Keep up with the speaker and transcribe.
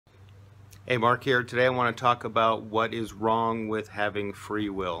Hey, Mark here. Today I want to talk about what is wrong with having free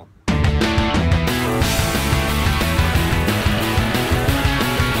will.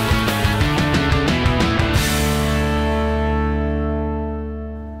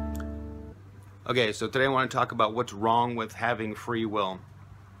 Okay, so today I want to talk about what's wrong with having free will.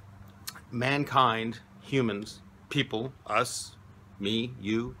 Mankind, humans, people, us, me,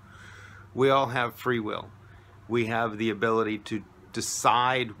 you, we all have free will. We have the ability to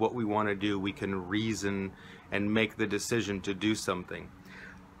decide what we want to do. We can reason and make the decision to do something.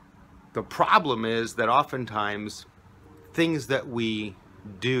 The problem is that oftentimes things that we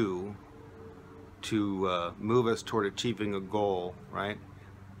do to move us toward achieving a goal, right,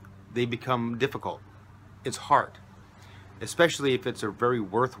 they become difficult. It's hard, especially if it's a very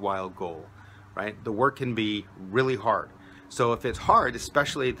worthwhile goal, right? The work can be really hard. So if it's hard,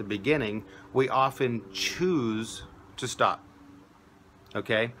 especially at the beginning, we often choose to stop.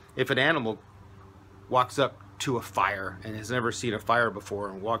 Okay? If an animal walks up to a fire and has never seen a fire before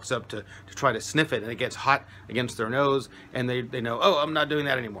and walks up to try to sniff it and it gets hot against their nose and they know, oh, I'm not doing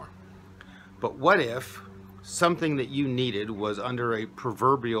that anymore. But what if something that you needed was under a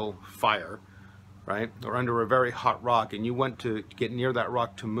proverbial fire, right? Or under a very hot rock, and you went to get near that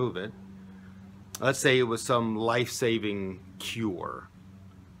rock to move it. Let's say it was some life-saving cure,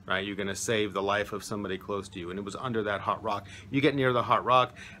 right? You're going to save the life of somebody close to you, and it was under that hot rock. You get near the hot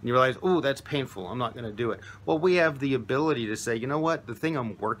rock, and you realize, oh, that's painful. I'm not going to do it. Well, we have the ability to say, you know what? The thing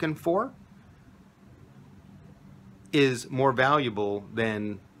I'm working for is more valuable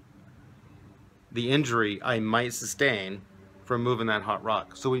than the injury I might sustain from moving that hot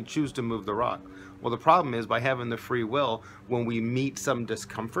rock. So we choose to move the rock. Well, the problem is, by having the free will, when we meet some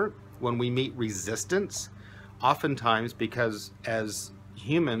discomfort, when we meet resistance, oftentimes, because as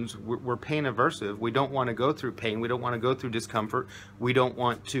humans, we're pain aversive, we don't want to go through pain, we don't want to go through discomfort, we don't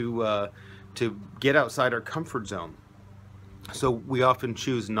want to get outside our comfort zone. So we often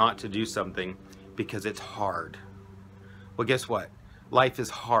choose not to do something because it's hard. Well, guess what? Life is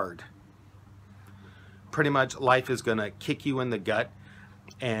hard. Pretty much life is going to kick you in the gut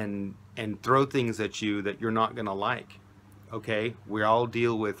and throw things at you that you're not going to like. Okay? We all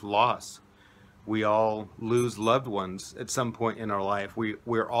deal with loss. We all lose loved ones at some point in our life.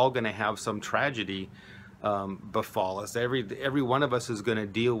 We're all going to have some tragedy befall us. Every one of us is going to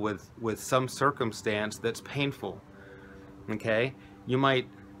deal with some circumstance that's painful. Okay? It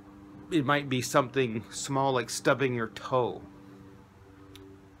might be something small like stubbing your toe.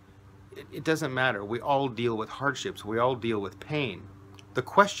 It doesn't matter. We all deal with hardships. We all deal with pain. The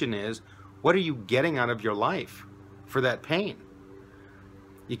question is, what are you getting out of your life for that pain?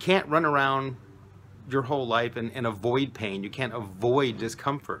 You can't run around your whole life and avoid pain. You can't avoid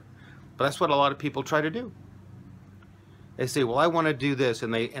discomfort. But that's what a lot of people try to do. They say, well, I want to do this,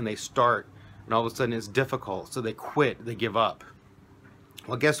 and they start, and all of a sudden it's difficult, so they quit, they give up.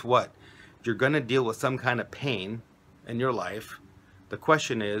 Well, guess what? You're going to deal with some kind of pain in your life. The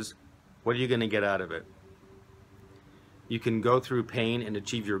question is, what are you going to get out of it? You can go through pain and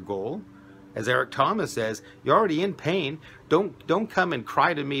achieve your goal. As Eric Thomas says, you're already in pain. Don't come and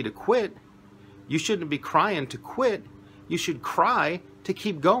cry to me to quit. You shouldn't be crying to quit. You should cry to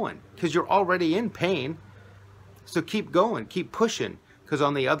keep going, because you're already in pain. So keep going, keep pushing, because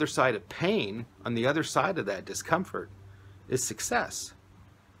on the other side of pain, on the other side of that discomfort, is success.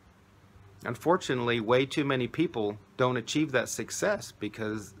 Unfortunately, way too many people don't achieve that success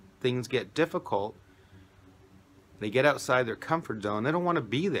because things get difficult. They get outside their comfort zone. They don't want to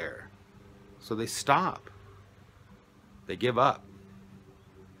be there. So they stop. They give up.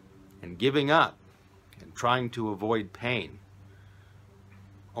 And giving up and trying to avoid pain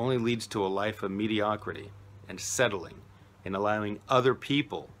only leads to a life of mediocrity and settling and allowing other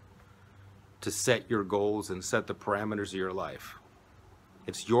people to set your goals and set the parameters of your life.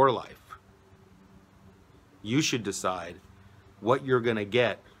 It's your life. You should decide what you're going to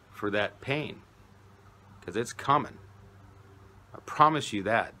get for that pain, because it's coming. I promise you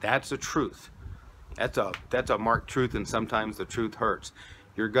that. That's the truth. That's a marked truth, and sometimes the truth hurts.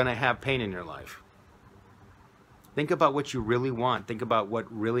 You're going to have pain in your life. Think about what you really want. Think about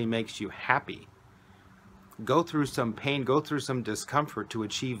what really makes you happy. Go through some pain, go through some discomfort to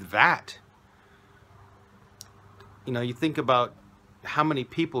achieve that. You know, you think about how many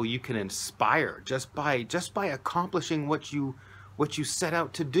people you can inspire just by accomplishing what you set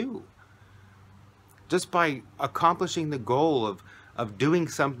out to do. Just by accomplishing the goal of doing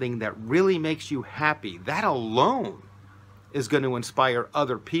something that really makes you happy. That alone is going to inspire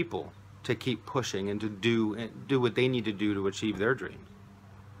other people to keep pushing and to do what they need to do to achieve their dreams.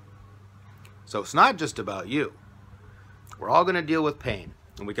 So it's not just about you. We're all going to deal with pain.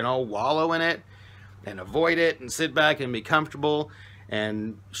 And we can all wallow in it and avoid it and sit back and be comfortable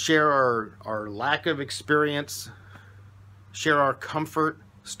and share our lack of experience, share our comfort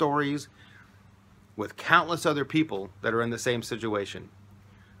stories with countless other people that are in the same situation.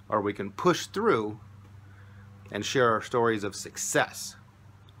 Or we can push through and share our stories of success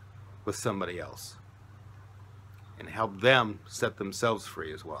with somebody else and help them set themselves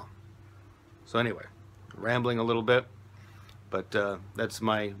free as well. So anyway, rambling a little bit, but that's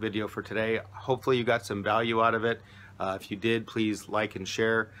my video for today. Hopefully you got some value out of it. If you did, please like and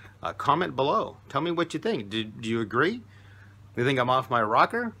share. Comment below. Tell me what you think. Do you agree? Do you think I'm off my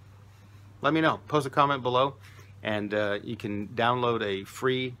rocker? Let me know. Post a comment below, and you can download a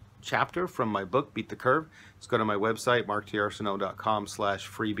free chapter from my book, Beat the Curve. Just go to my website,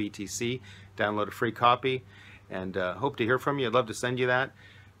 marktarseneau.com/freebtc. Download a free copy, and hope to hear from you. I'd love to send you that.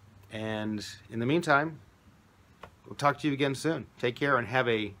 And in the meantime, we'll talk to you again soon. Take care and have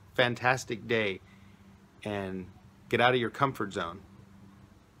a fantastic day, and get out of your comfort zone.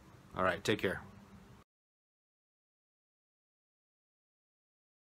 All right, take care.